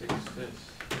 6 this.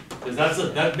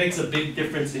 Because that makes a big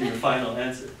difference in your final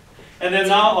answer. And then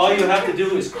now all you have to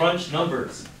do is crunch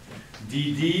numbers.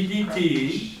 dd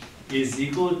dt is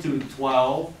equal to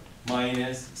 12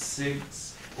 minus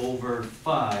 6 over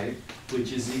 5,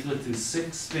 which is equal to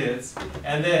 6/5.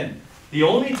 And then the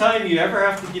only time you ever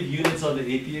have to give units on the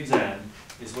AP exam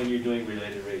is when you're doing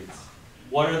related rates.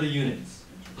 What are the units?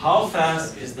 How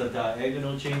fast is the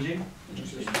diagonal changing?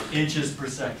 Inches per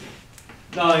second.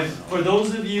 Now, for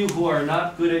those of you who are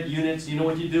not good at units, you know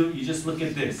what you do? You just look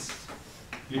at this.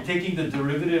 You're taking the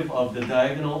derivative of the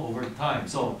diagonal over time.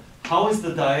 So, how is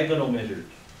the diagonal measured?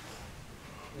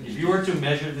 If you were to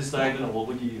measure this diagonal, what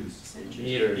would you use?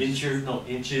 Meters.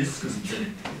 Inches.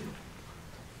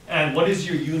 And what is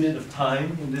your unit of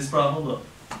time in this problem? Look.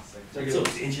 So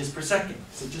it's inches per second.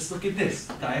 So just look at this.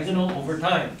 Diagonal over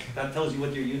time. That tells you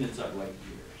what your units are.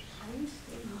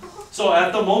 So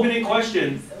at the moment in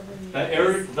question,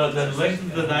 the length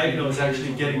of the diagonal is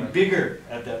actually getting bigger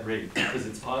at that rate because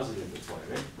it's positive, that's why,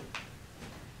 right?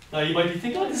 Now you might be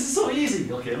thinking, oh, this is so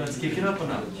easy. Okay, let's kick it up a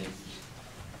notch.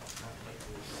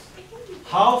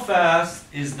 How fast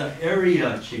is the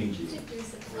area changing?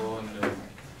 Oh no.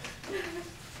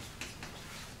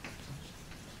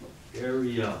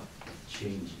 Area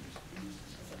changing.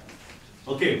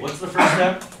 Okay, what's the first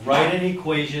step? Write an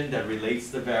equation that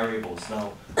relates the variables.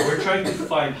 Now, we're trying to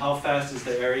find how fast is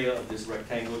the area of this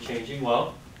rectangle changing.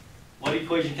 Well, what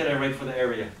equation can I write for the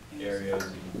area?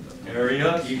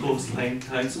 Area equals length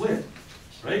times width,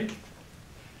 right?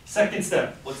 Second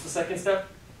step, what's the second step?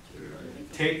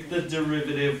 Take the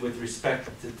derivative with respect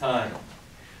to time.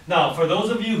 Now, for those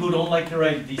of you who don't like to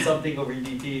write d something over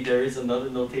dt, there is another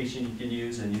notation you can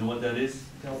use, and you know what that is?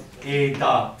 A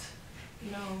dot.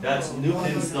 No. That's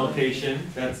Newton's notation.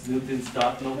 That's Newton's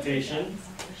dot notation.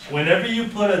 Whenever you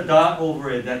put a dot over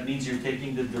it, that means you're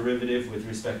taking the derivative with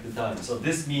respect to time. So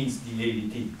this means dA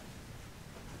dt.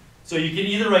 So you can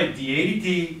either write dA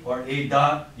dt or a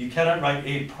dot. You cannot write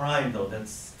a prime though.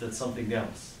 That's something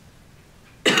else.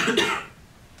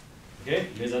 Okay,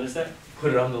 you guys understand?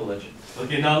 Put it on the legend.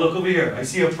 Okay, now look over here. I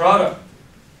see a product.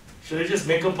 Should I just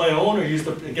make up my own or use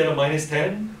get a minus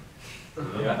 10?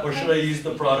 Yeah. Or should I use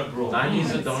the product rule? I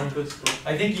use a darn good score.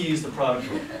 I think you use the product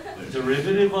rule.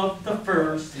 Derivative of the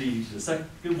first, leave the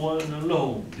second one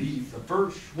alone. Leave the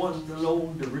first one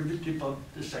alone, derivative of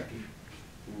the second.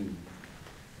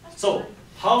 So,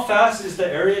 how fast is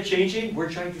the area changing? We're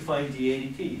trying to find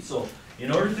dA dt. So,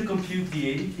 in order to compute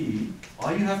dA dt,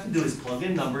 all you have to do is plug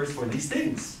in numbers for these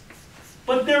things.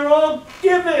 But they're all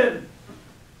given!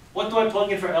 What do I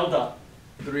plug in for L dot?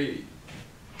 3.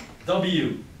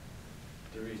 W.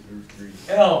 3.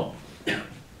 L.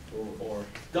 4.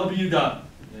 W dot.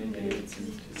 9.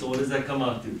 So what does that come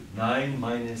out to? 9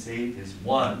 minus 8 is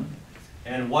 1.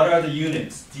 And what are the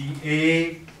units?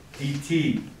 dA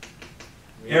dt.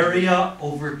 Area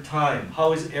over time.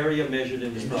 How is area measured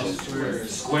in this problem?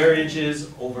 Square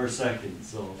inches over second.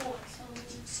 So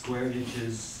square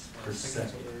inches per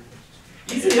second.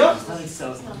 Easy up. This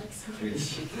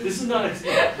is not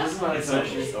Excel. This is not Excel.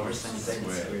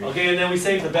 Okay, and then we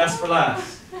save the best for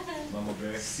last.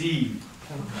 C.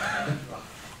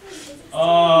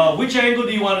 Which angle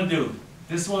do you want to do?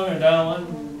 This one or that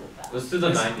one? Let's do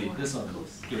the 90. This one.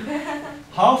 Good.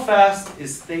 How fast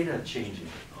is theta changing?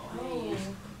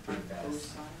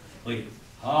 Wait.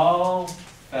 How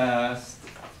fast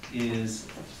is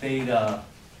theta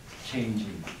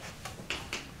changing?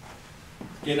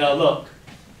 Okay, now look.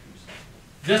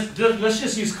 Let's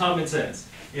just use common sense.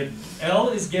 If L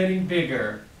is getting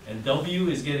bigger and W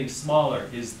is getting smaller,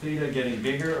 is theta getting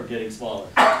bigger or getting smaller?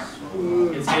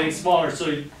 It's getting smaller.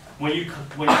 So when you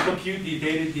compute the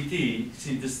theta dt,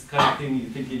 see this kind of thing you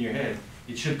think in your head,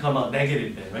 it should come out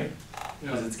negative then, right?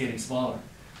 Because it's getting smaller.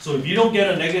 So if you don't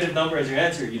get a negative number as your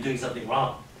answer, you're doing something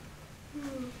wrong.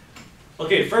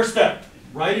 Okay, first step.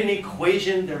 Write an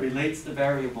equation that relates the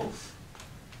variables.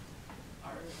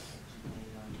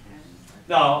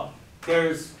 Now,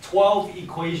 there's 12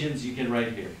 equations you can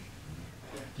write here.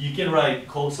 You can write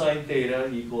cosine theta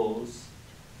equals...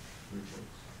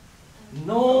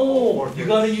 No! You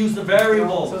gotta use the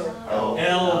variable.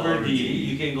 L over D,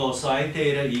 you can go sine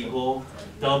theta equal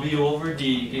W over D,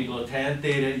 you can go tan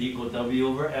theta equal W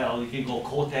over L, you can go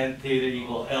cotan theta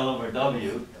equal L over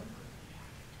W.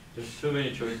 There's too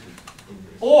many choices.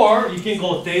 Or you can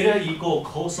go theta equal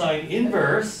cosine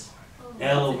inverse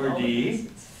L over D.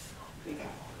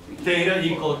 Theta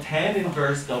equal tan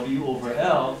inverse W over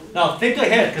L. Now think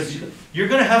ahead, because you're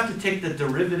going to have to take the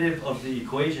derivative of the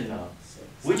equation now.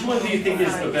 Which one do you think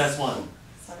is the best one?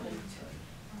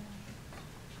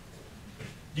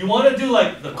 Do you want to do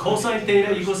like the cosine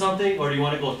theta equal something, or do you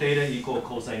want to go theta equal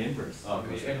cosine inverse?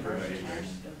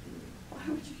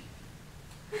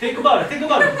 Think about it, think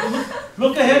about it.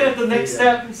 Look ahead at the next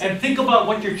step and think about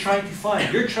what you're trying to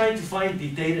find. You're trying to find the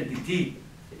theta dt.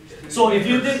 So if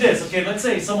you did this, okay, let's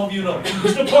say some of you know,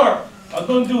 Mr. Park, I'm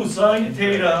going to do sine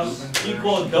theta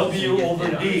equal W over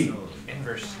D.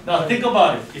 Inverse. Now think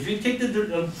about it. If you take the,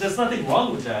 there's nothing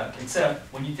wrong with that,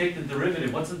 except when you take the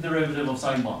derivative, what's the derivative of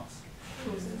sine box?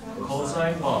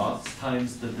 Cosine box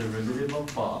times the derivative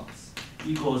of box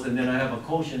equals, and then I have a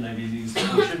quotient, I use the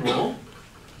quotient rule.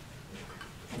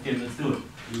 Okay, let's do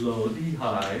it. Low d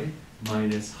high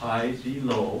minus high d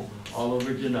low, all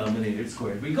over denominator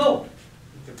squared. We go.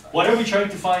 What are we trying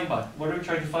to find by? What are we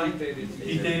trying to find? d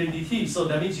theta dt. So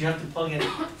that means you have to plug in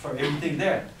for everything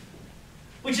there,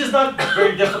 which is not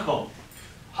very difficult.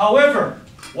 However,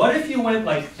 what if you went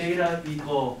like theta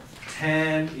equal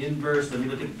tan inverse, let me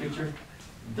look at the picture,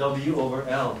 W over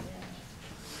L.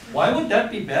 Why would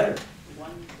that be better?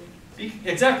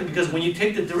 Exactly, because when you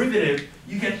take the derivative,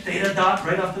 you get theta dot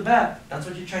right off the bat. That's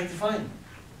what you're trying to find.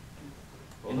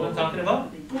 You know what I'm talking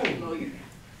about?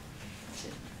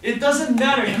 It doesn't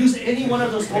matter. Use any one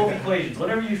of those 12 equations,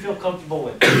 whatever you feel comfortable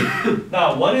with.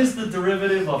 Now, what is the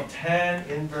derivative of tan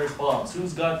inverse box?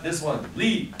 Who's got this one?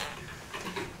 Lee.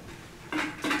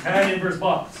 tan inverse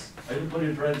box. I didn't put it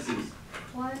in parentheses.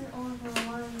 1 over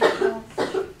 1 plus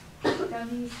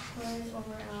W squared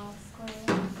over L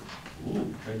squared.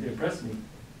 Ooh, trying to impress me.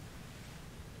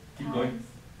 Keep going.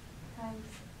 Times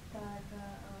the,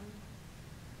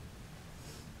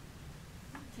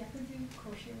 do you have to do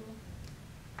quotient rule?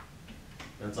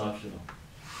 That's optional.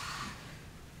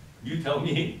 You tell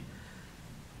me.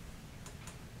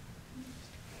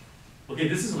 Okay,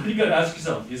 this is what you gotta ask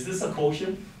yourself. Is this a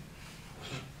quotient?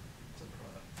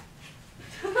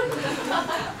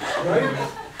 Right?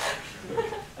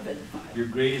 Your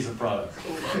grade is a product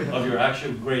of your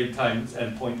actual grade times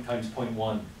and point times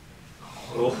 0.1.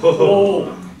 Oh,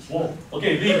 whoa.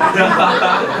 Okay, Lee.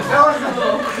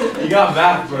 You got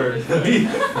math bird. Lee,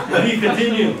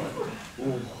 continue.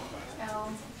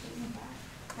 L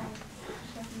times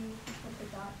W with the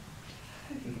dot.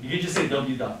 You can just say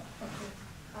W dot. Okay.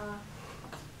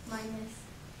 Minus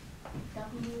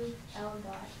W L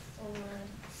dot over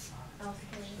L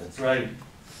squared. That's right.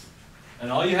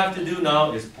 And all you have to do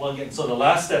now is plug in. So the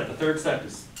last step, the third step,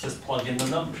 is just plug in the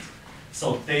numbers.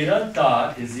 So theta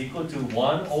dot is equal to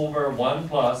 1 over 1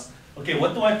 plus. Okay,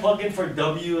 what do I plug in for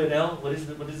W and L? What is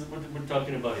it what we're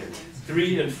talking about here?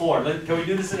 3 and 4. Can we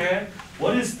do this in our head?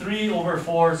 What is 3 over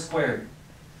 4 squared?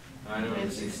 9 over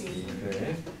 16.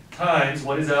 Okay. Times,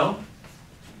 what is L?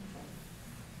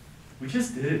 We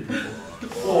just did it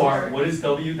before. 4, what is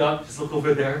W dot? Just look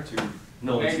over there. 2.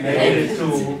 No, it's Negative. -2.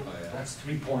 Oh, yeah. That's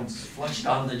 3 points flushed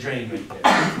down the drain right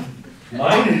there.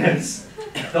 Minus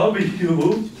W.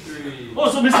 3. Oh,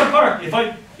 so Mr. Park,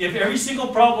 if every single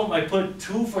problem I put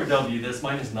 2 for W, that's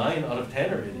minus 9 out of 10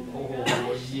 already.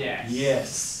 Oh, yes.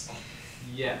 Yes.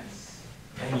 Yes.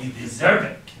 And you deserve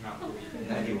it. Cannot believe it.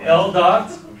 91. L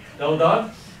dot, L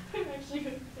dot, I'm actually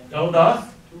gonna do L dot.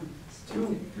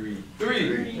 2. 3.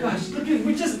 3. Gosh, look at,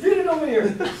 we just did it over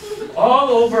here. All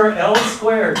over L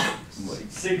squared.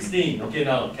 16. Okay,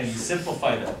 now, can you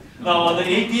simplify that? Now, on the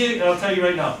AP, I'll tell you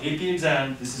right now, AP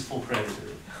exam, this is full credit.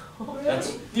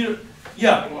 That's, you know,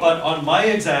 yeah, but on my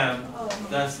exam,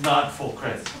 that's not full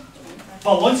credit.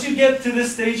 But once you get to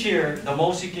this stage here, the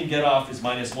most you can get off is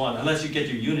 -1. Unless you get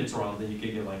your units wrong, then you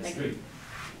can get -3.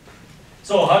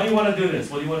 So how do you want to do this?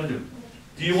 What do you want to do?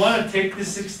 Do you want to take this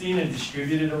 16 and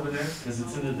distribute it over there? Because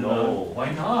it's in the denominator. Why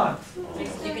not? You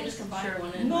can just combine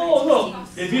one and No, look,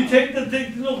 if you take the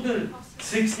thing, look, the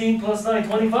 16 plus 9,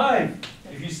 25.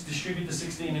 If you distribute the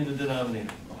 16 in the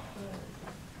denominator.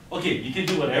 Okay, you can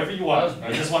do whatever you want.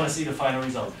 I just want to see the final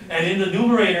result. And in the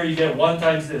numerator, you get 1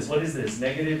 times this. What is this?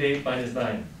 -8 minus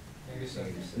 9.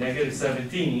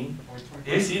 -17.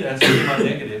 You see, that's pretty much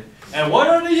negative. And what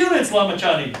are the units,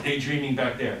 Lamachani? Daydreaming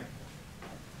back there.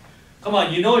 Come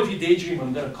on, you know if you daydream,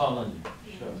 I'm going to call on you.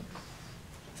 Sure.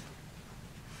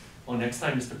 Oh, next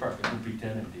time, Mr. Park, I can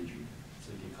pretend I'm daydreaming, so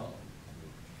you can call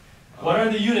on. What are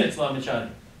the units,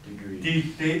 Lamachani? Degree.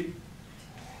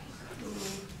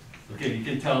 Okay, you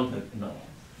can tell that, no.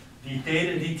 D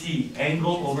theta dt,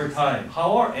 angle over time. How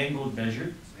are angles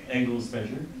measured? Angles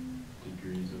measured?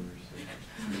 Degrees over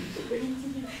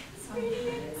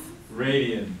 6.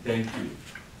 Radian. Thank you.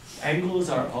 Angles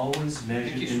are always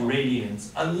measured in radians,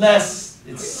 unless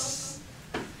it's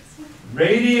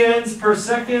radians per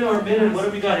second or minute. What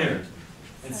have we got here?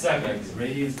 In seconds,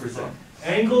 radians per second.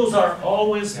 Angles are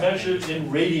always measured in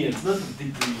radians, not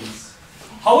degrees.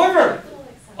 However,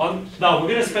 now we're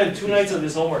going to spend 2 nights on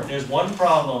this homework. There's one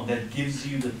problem that gives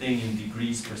you the thing in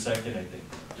degrees per second, I think.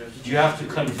 You have to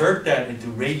convert that into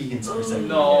radians per second.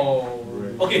 No.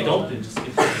 Okay, don't then, just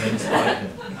give it minus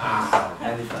 5.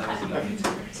 95 is enough.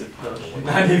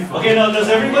 Okay, now does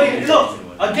everybody, look,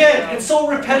 again, it's so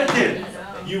repetitive.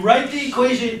 You write the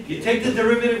equation, you take the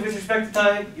derivative with respect to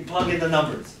time, you plug in the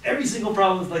numbers. Every single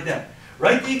problem is like that.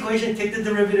 Write the equation, take the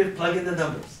derivative, plug in the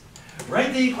numbers.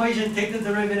 Write the equation, take the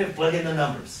derivative, plug in the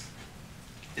numbers.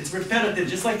 It's repetitive,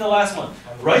 just like the last one.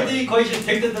 Write the equation,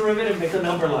 take the derivative, make a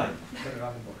number line.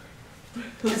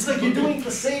 It's like you're doing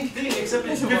the same thing, except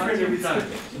it's different every time.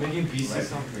 Making B6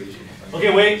 sound crazy.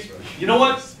 Okay, wait, you know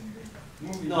what?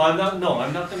 No, I'm not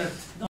gonna,